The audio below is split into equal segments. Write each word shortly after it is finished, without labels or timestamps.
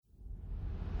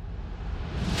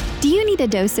need a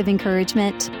dose of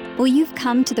encouragement? Well, you've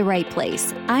come to the right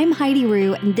place. I'm Heidi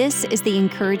Rue, and this is the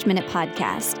Encourage Minute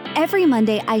Podcast. Every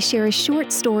Monday, I share a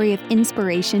short story of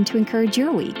inspiration to encourage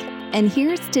your week. And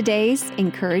here's today's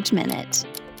Encourage Minute.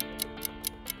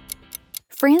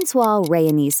 Francois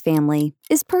Reyani's family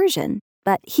is Persian,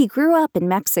 but he grew up in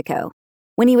Mexico.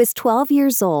 When he was 12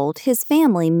 years old, his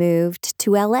family moved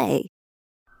to LA.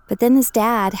 But then his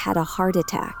dad had a heart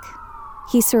attack.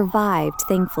 He survived,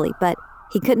 thankfully, but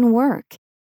he couldn't work.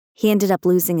 He ended up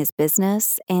losing his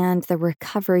business, and the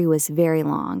recovery was very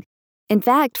long. In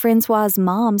fact, Francois's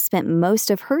mom spent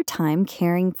most of her time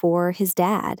caring for his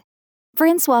dad.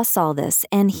 Francois saw this,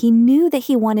 and he knew that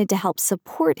he wanted to help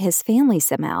support his family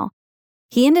somehow.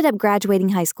 He ended up graduating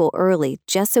high school early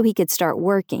just so he could start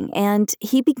working, and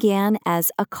he began as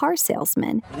a car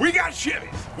salesman. We got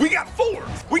Chevys, we got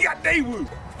Fords, we got Daewoo,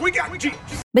 we got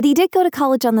Jeeps. But he did go to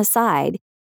college on the side,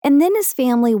 and then his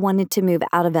family wanted to move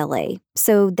out of LA,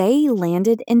 so they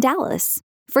landed in Dallas.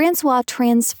 Francois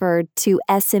transferred to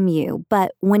SMU,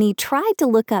 but when he tried to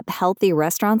look up healthy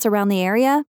restaurants around the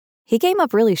area, he came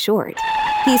up really short.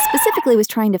 He specifically was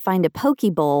trying to find a poke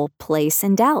bowl place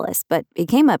in Dallas, but he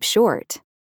came up short.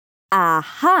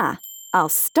 Aha! I'll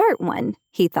start one,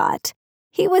 he thought.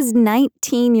 He was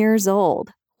 19 years old.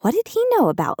 What did he know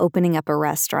about opening up a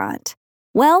restaurant?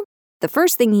 Well, the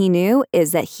first thing he knew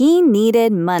is that he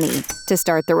needed money to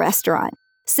start the restaurant.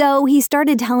 So he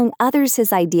started telling others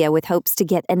his idea with hopes to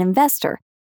get an investor.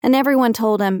 And everyone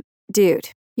told him, dude,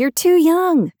 you're too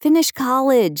young. Finish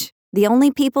college. The only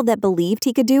people that believed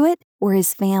he could do it were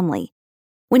his family.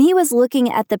 When he was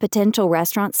looking at the potential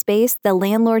restaurant space, the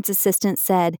landlord's assistant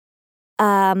said,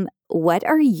 what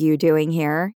are you doing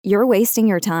here? You're wasting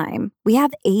your time. We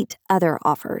have 8 other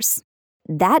offers.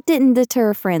 That didn't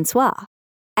deter Francois.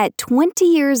 At 20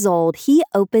 years old, he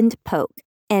opened Poke,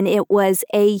 and it was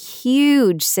a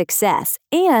huge success,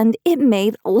 and it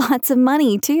made lots of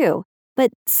money too.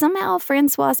 But somehow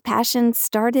Francois's passion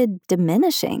started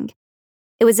diminishing.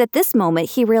 It was at this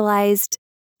moment he realized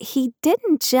he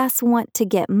didn't just want to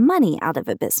get money out of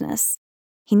a business.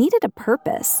 He needed a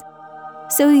purpose.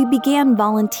 So he began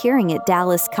volunteering at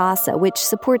Dallas CASA, which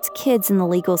supports kids in the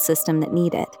legal system that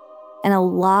need it. And a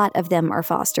lot of them are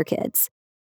foster kids.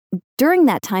 During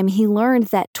that time, he learned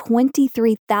that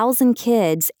 23,000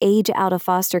 kids age out of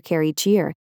foster care each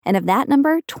year. And of that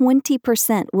number,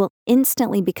 20% will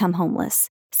instantly become homeless.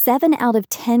 7 out of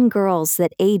 10 girls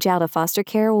that age out of foster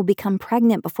care will become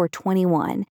pregnant before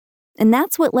 21. And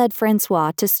that's what led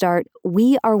Francois to start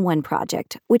We Are One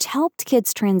Project, which helped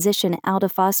kids transition out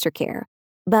of foster care.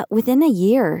 But within a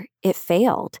year, it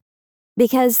failed.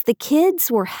 Because the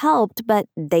kids were helped, but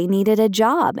they needed a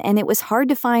job, and it was hard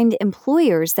to find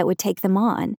employers that would take them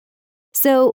on.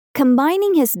 So,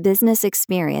 combining his business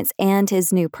experience and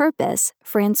his new purpose,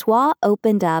 Francois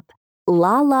opened up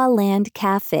La La Land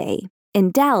Cafe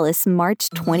in Dallas, March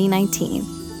 2019,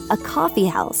 a coffee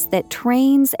house that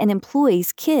trains and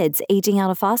employs kids aging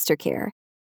out of foster care.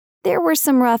 There were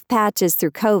some rough patches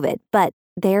through COVID, but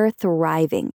they're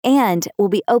thriving and will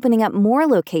be opening up more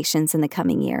locations in the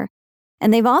coming year.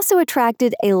 And they've also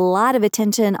attracted a lot of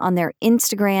attention on their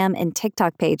Instagram and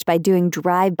TikTok page by doing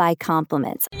drive-by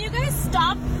compliments. Can you guys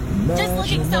stop just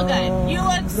looking so good? You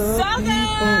look so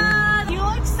good! You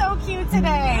look so cute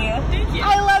today. Thank you.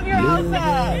 I love your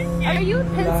outfit. Are you a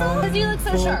pencil? Because you look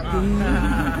so sharp.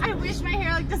 I wish my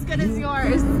hair looked as good as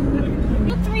yours.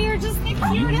 You 3 are just the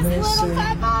cutest little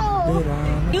couple.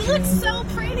 You look so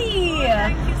pretty.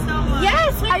 Thank you so much.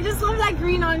 Yes, I just love that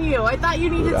green on you. I thought you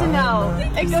needed to know.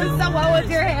 It goes so well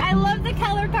with your hair. I love the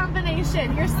color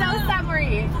combination. You're so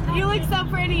summery. You look so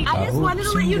pretty. I just wanted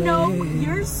to let you know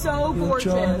you're so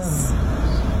gorgeous.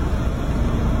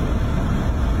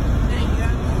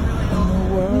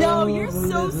 No, you're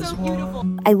so beautiful.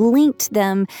 I linked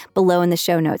them below in the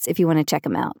show notes if you want to check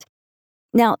them out.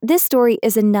 Now, this story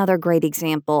is another great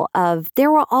example of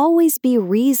there will always be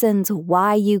reasons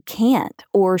why you can't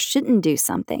or shouldn't do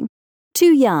something.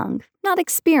 Too young, not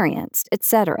experienced,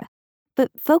 etc.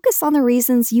 But focus on the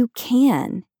reasons you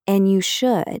can and you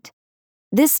should.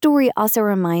 This story also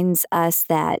reminds us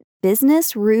that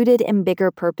business rooted in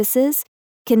bigger purposes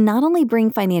can not only bring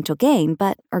financial gain,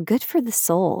 but are good for the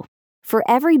soul. For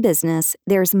every business,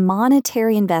 there's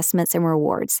monetary investments and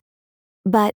rewards.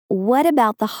 But what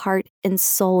about the heart and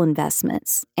soul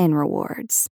investments and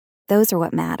rewards? Those are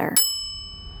what matter.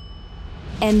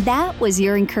 And that was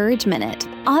your Encourage Minute.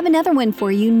 I'll have another one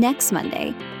for you next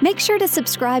Monday. Make sure to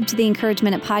subscribe to the Encourage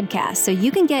Minute podcast so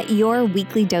you can get your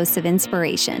weekly dose of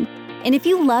inspiration. And if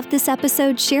you loved this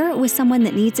episode, share it with someone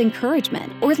that needs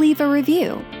encouragement or leave a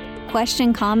review.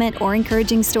 question, comment, or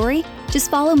encouraging story?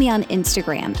 Just follow me on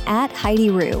Instagram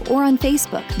 @HeidiRue or on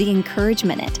Facebook, The Encourage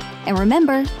Minute. And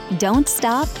remember, don't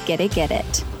stop, get it, get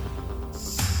it.